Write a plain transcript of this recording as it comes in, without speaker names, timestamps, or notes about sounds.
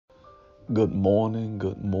Good morning,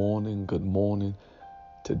 good morning, good morning.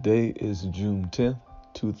 Today is June 10th,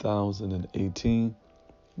 2018.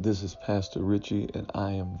 This is Pastor Richie, and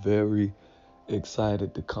I am very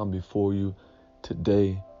excited to come before you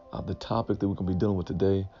today. The topic that we're going to be dealing with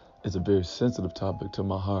today is a very sensitive topic to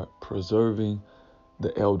my heart, preserving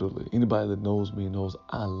the elderly. Anybody that knows me knows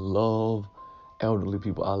I love elderly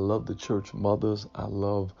people. I love the church mothers. I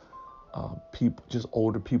love people, just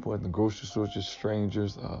older people in the grocery store, just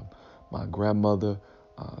strangers. My grandmother,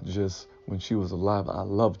 just when she was alive, I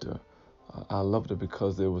loved her. I loved her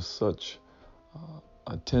because there was such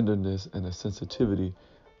a tenderness and a sensitivity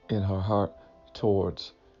in her heart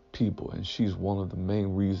towards people. And she's one of the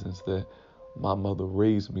main reasons that my mother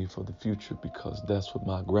raised me for the future, because that's what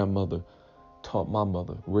my grandmother taught my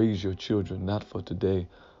mother. Raise your children not for today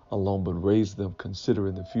alone, but raise them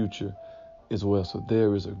considering the future as well. So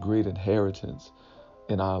there is a great inheritance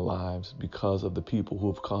in our lives because of the people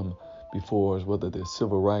who have come before us, whether they're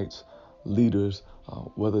civil rights leaders,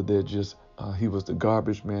 whether they're just, he was the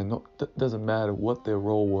garbage man. No, doesn't matter what their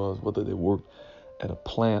role was, whether they worked at a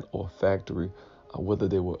plant or a factory, whether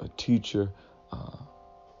they were a teacher.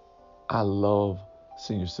 I love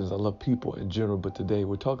senior citizens. I love people in general, but today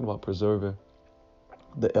we're talking about preserving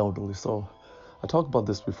the elderly. So I talked about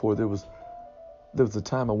this before. There was a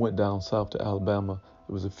time I went down south to Alabama.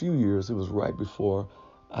 It was a few years. It was right before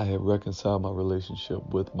I had reconciled my relationship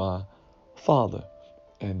with my father.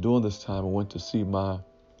 And during this time, I went to see my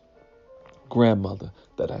grandmother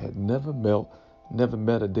that I had never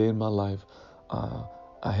met a day in my life.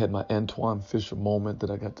 I had my Antoine Fisher moment that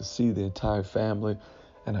I got to see the entire family,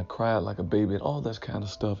 and I cried like a baby and all that kind of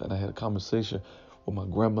stuff. And I had a conversation with my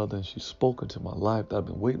grandmother, and she spoke into my life that I've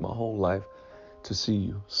been waiting my whole life to see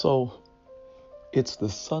you. So it's the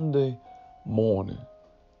Sunday morning.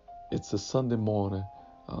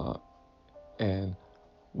 And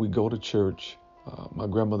we go to church. My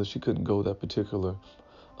grandmother, she couldn't go that particular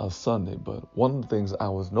Sunday, but one of the things I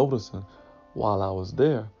was noticing while I was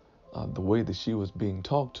there, the way that she was being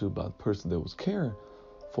talked to by the person that was caring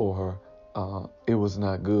for her, it was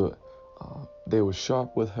not good. They were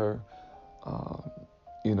sharp with her.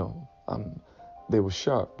 They were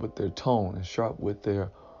sharp with their tone and sharp with their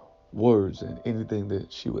words, and anything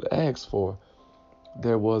that she would ask for,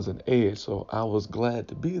 there was an edge. So I was glad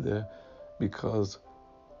to be there because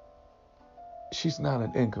she's not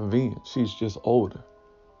an inconvenience. She's just older.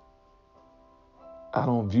 I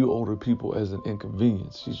don't view older people as an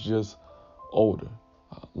inconvenience. She's just older.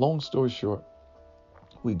 Long story short,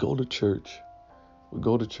 we go to church,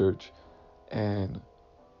 and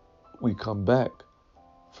we come back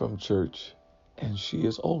from church, and she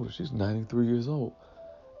is older. She's 93 years old.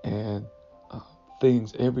 And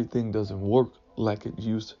everything doesn't work like it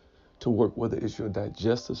used to work, whether it's your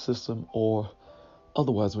digestive system or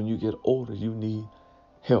otherwise. When you get older, you need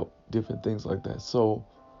help, different things like that. So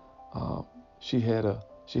she had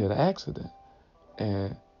an accident,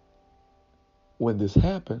 and when this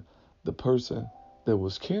happened, the person that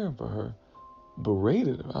was caring for her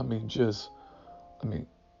berated her.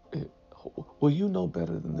 Well, you know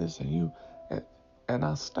better than this, and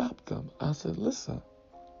I stopped them. I said, listen,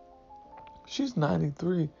 she's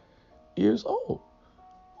 93 years old.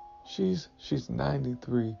 She's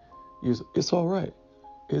 93 years. It's all right.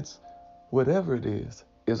 It's whatever it is,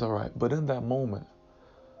 it's all right. But in that moment,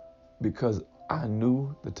 because I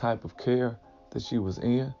knew the type of care that she was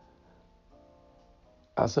in,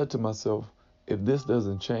 I said to myself, if this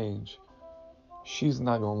doesn't change, she's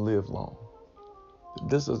not going to live long. If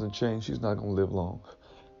this doesn't change, she's not going to live long.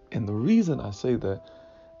 And the reason I say that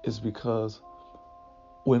is because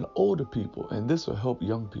when older people, and this will help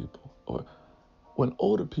young people, or when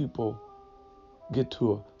older people get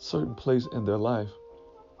to a certain place in their life,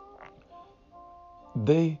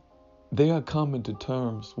 they are coming to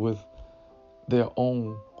terms with their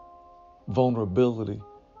own vulnerability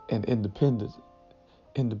and independence,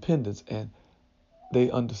 and they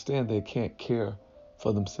understand they can't care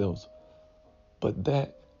for themselves. But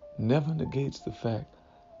that never negates the fact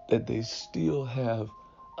that they still have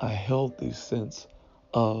a healthy sense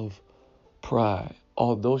of pride.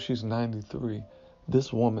 Although she's 93,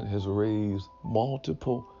 this woman has raised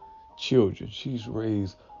multiple children. She's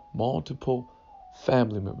raised multiple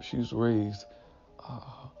family members. She's raised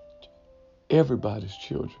everybody's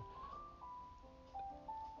children.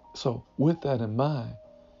 So with that in mind,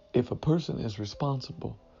 if a person is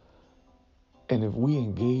responsible, and if we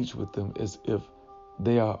engage with them as if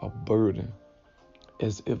they are a burden,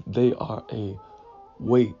 as if they are a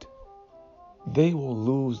weight, they will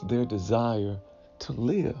lose their desire to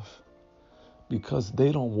live because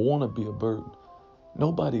they don't want to be a burden.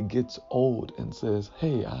 Nobody gets old and says,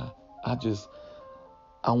 hey,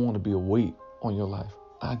 I want to be a weight on your life.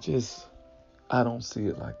 I don't see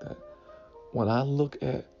it like that. When I look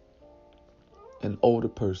at an older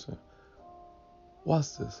person,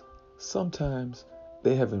 watch this. Sometimes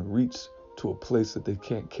they haven't reached to a place that they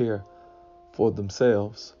can't care for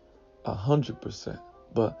themselves 100%,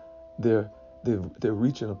 but they're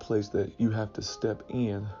reaching a place that you have to step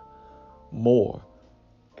in more.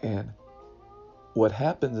 And what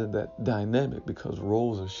happens in that dynamic, because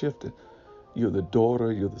roles are shifting, you're the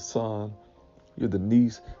daughter, you're the son, you're the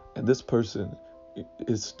niece, and this person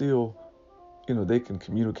is still, they can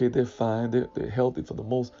communicate, they're fine, they're healthy for the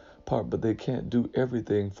most part, but they can't do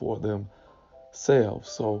everything for themselves.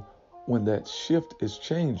 So when that shift is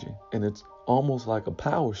changing, and it's almost like a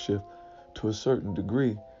power shift to a certain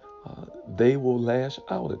degree, they will lash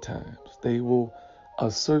out at times. They will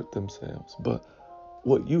assert themselves. But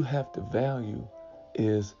what you have to value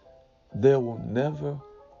is there will never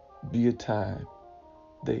be a time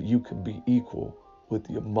that you can be equal with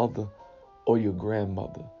your mother or your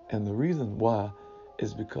grandmother. And the reason why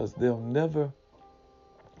is because there'll never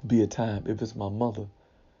be a time, if it's my mother,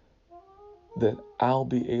 that I'll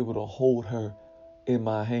be able to hold her in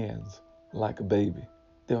my hands like a baby.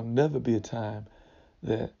 There'll never be a time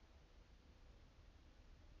that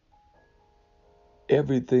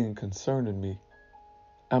everything concerning me,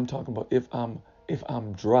 I'm talking about if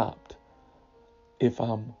I'm dropped, if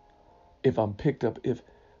I'm picked up,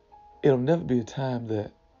 it'll never be a time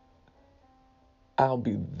that I'll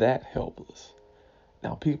be that helpless.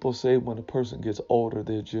 Now, people say when a person gets older,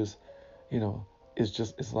 they're just,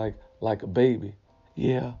 it's like a baby.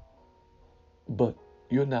 Yeah, but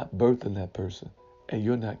you're not birthing that person, and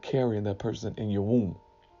you're not carrying that person in your womb.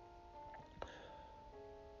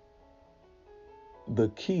 The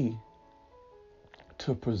key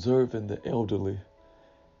to preserving the elderly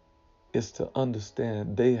is to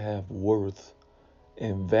understand they have worth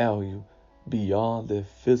and value beyond their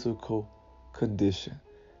physical condition.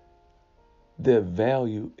 Their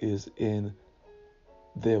value is in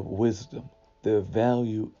their wisdom. Their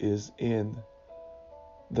value is in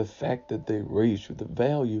the fact that they raised you. The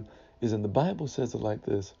value is in, the Bible says it like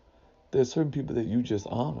this: there's certain people that you just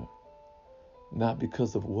honor, not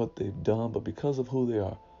because of what they've done, but because of who they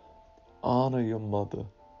are. Honor your mother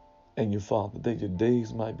and your father, that your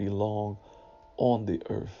days might be long on the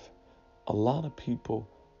earth. A lot of people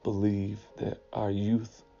believe that our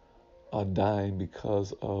youth are dying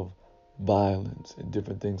because of violence and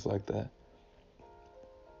different things like that.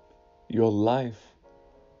 Your life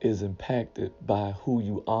is impacted by who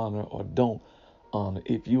you honor or don't honor.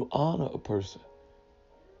 If you honor a person,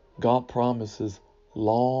 God promises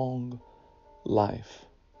long life.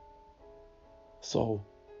 So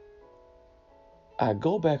I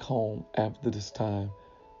go back home after this time,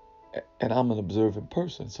 and I'm an observant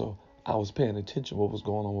person. So I was paying attention to what was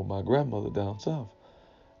going on with my grandmother down south.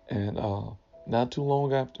 And not too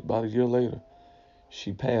long after, about a year later,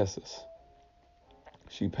 she passes.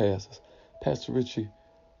 Pastor Richie,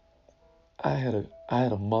 I had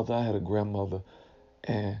a mother, I had a grandmother,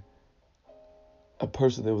 and a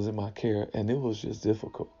person that was in my care, and it was just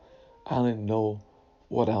difficult. I didn't know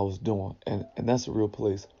what I was doing, and that's a real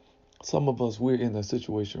place. Some of us, we're in that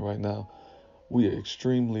situation right now. We are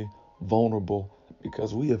extremely vulnerable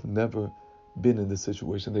because we have never been in this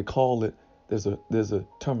situation. They call it, there's a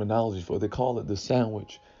terminology for it. They call it the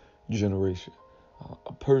sandwich generation.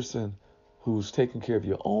 A person who's taking care of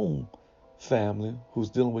your own family, who's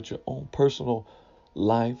dealing with your own personal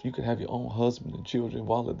life. You can have your own husband and children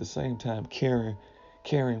while at the same time caring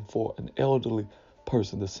for an elderly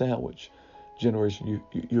person. The sandwich generation.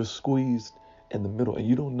 You're squeezed in the middle and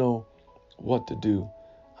you don't know what to do.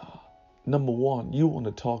 Number one, you want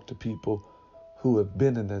to talk to people who have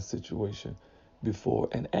been in that situation before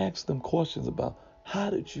and ask them questions about how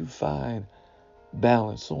did you find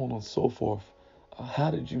balance, so on and so forth. How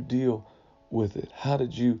did you deal with it? How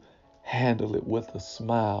did you handle it with a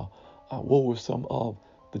smile? What were some of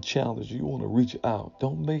the challenges? You want to reach out.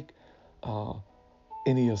 Don't make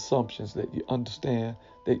any assumptions that you understand,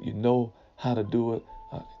 that you know how to do it.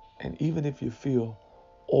 And even if you feel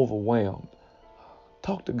overwhelmed,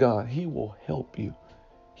 talk to God. He will help you.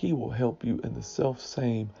 He will help you in the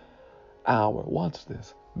self-same hour. Watch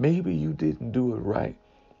this. Maybe you didn't do it right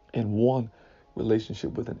in one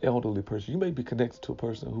relationship with an elderly person. You may be connected to a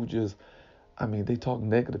person who just, they talk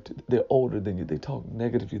negative. They're older than you. They talk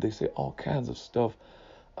negative to you. They say all kinds of stuff.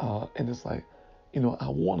 And it's like, I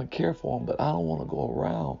want to care for them, but I don't want to go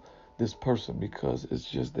around this person because it's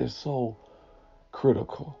just, they're so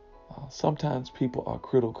critical. Sometimes people are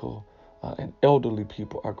critical, and elderly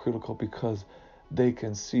people are critical because they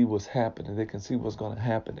can see what's happening. They can see what's going to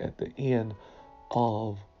happen at the end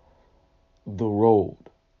of the road.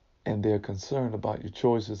 And they're concerned about your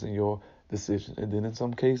choices and your decisions. And then in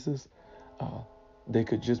some cases, they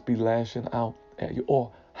could just be lashing out at you,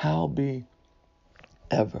 or howbeit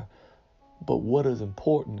ever. But what is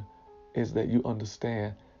important is that you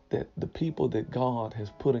understand that the people that God has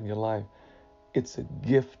put in your life, it's a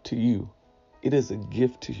gift to you. It is a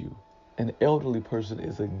gift to you. An elderly person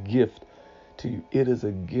is a gift to you. It is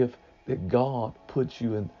a gift that God puts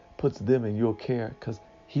them in your care, because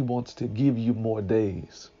He wants to give you more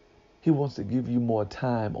days. He wants to give you more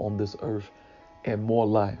time on this earth and more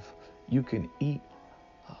life. You can eat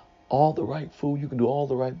all the right food. You can do all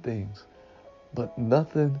the right things, but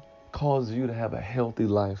nothing causes you to have a healthy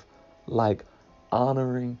life like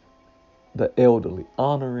honoring the elderly,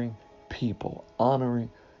 honoring people, honoring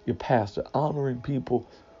your pastor, honoring people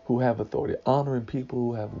who have authority, honoring people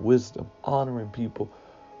who have wisdom, honoring people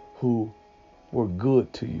who were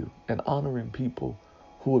good to you, and honoring people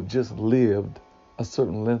who have just lived a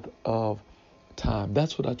certain length of time.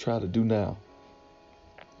 That's what I try to do now.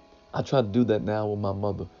 I try to do that now with my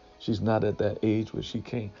mother. She's not at that age where she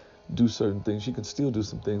can't do certain things. She can still do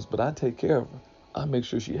some things, but I take care of her. I make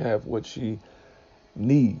sure she have what she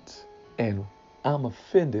needs. And I'm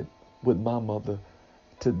offended with my mother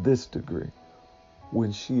to this degree,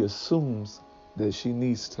 when she assumes that she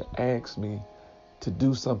needs to ask me to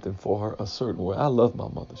do something for her a certain way. I love my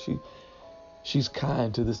mother. She's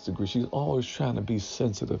kind to this degree. She's always trying to be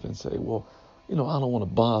sensitive and say, well, I don't want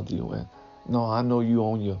to bother you. And no, I know you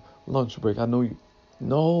on your lunch break. I know you.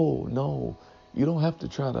 No. You don't have to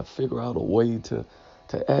try to figure out a way to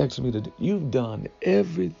ask me to do. You've done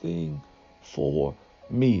everything for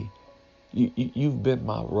me. You've been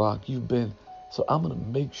my rock. So I'm going to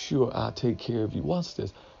make sure I take care of you. Watch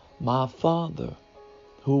this. My father,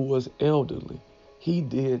 who was elderly, he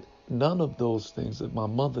did none of those things that my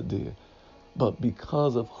mother did. But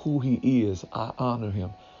because of who he is, I honor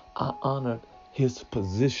him. I honored his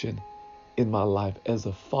position in my life as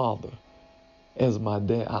a father, as my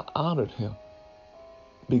dad. I honored him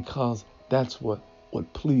because that's what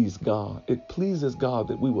pleased God. It pleases God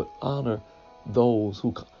that we would honor those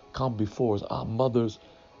who come before us, our mothers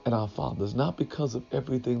and our fathers, not because of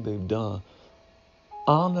everything they've done.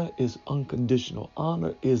 Honor is unconditional.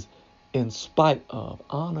 Honor is in spite of.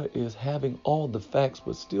 Honor is having all the facts,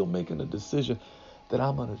 but still making a decision that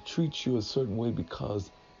I'm going to treat you a certain way because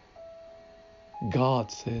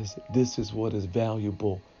God says this is what is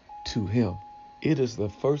valuable to Him. It is the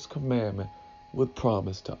first commandment with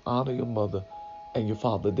promise to honor your mother and your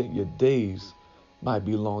father, that your days might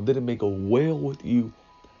be long, that it may go well with you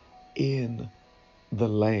in the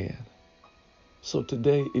land. So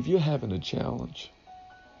today, if you're having a challenge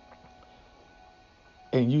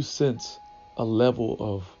and you sense a level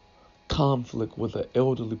of conflict with an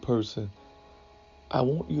elderly person, I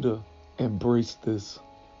want you to embrace this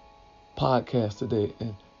podcast today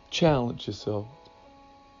and challenge yourself.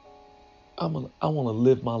 I want to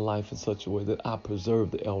live my life in such a way that I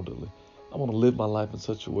preserve the elderly. I want to live my life in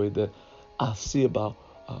such a way that I see about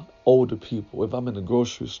older people. If I'm in the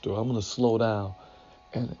grocery store, I'm going to slow down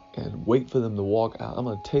and wait for them to walk out. I'm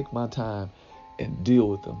going to take my time and deal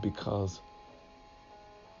with them, because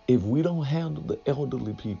if we don't handle the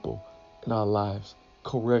elderly people in our lives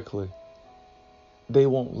correctly, they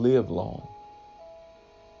won't live long.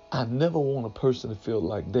 I never want a person to feel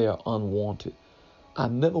like they are unwanted. I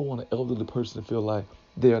never want an elderly person to feel like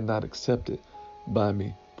they are not accepted by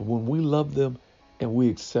me. But when we love them and we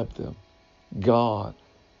accept them, God,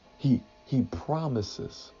 He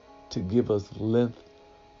promises to give us length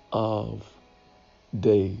of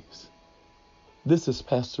days. This is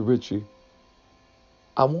Pastor Richie.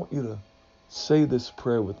 I want you to say this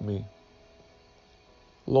prayer with me.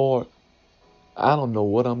 Lord, I don't know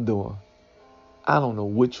what I'm doing. I don't know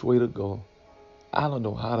which way to go. I don't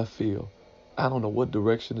know how to feel. I don't know what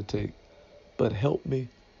direction to take. But help me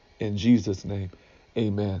in Jesus' name.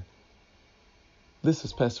 Amen. This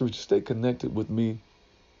is Pastor Richie. Stay connected with me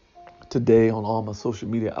today on all my social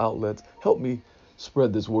media outlets. Help me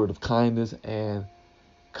spread this word of kindness and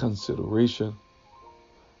consideration.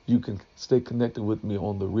 You can stay connected with me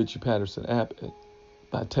on the Richie Patterson app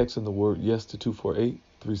by texting the word yes to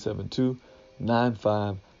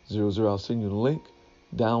 248-372-9500. I'll send you the link.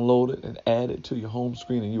 Download it and add it to your home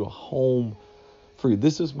screen, and you are home free.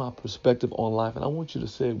 This is my perspective on life, and I want you to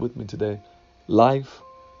say it with me today. Life,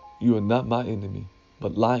 you are not my enemy,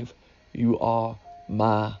 but life, you are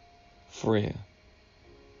my friend.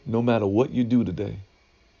 No matter what you do today,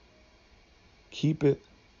 keep it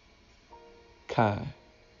kind.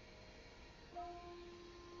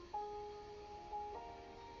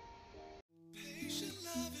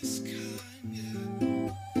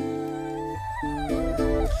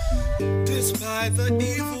 Despite the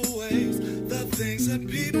evil ways, the things that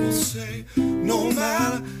people say, no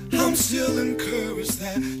matter, I'm still encouraged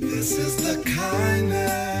that this is the kindness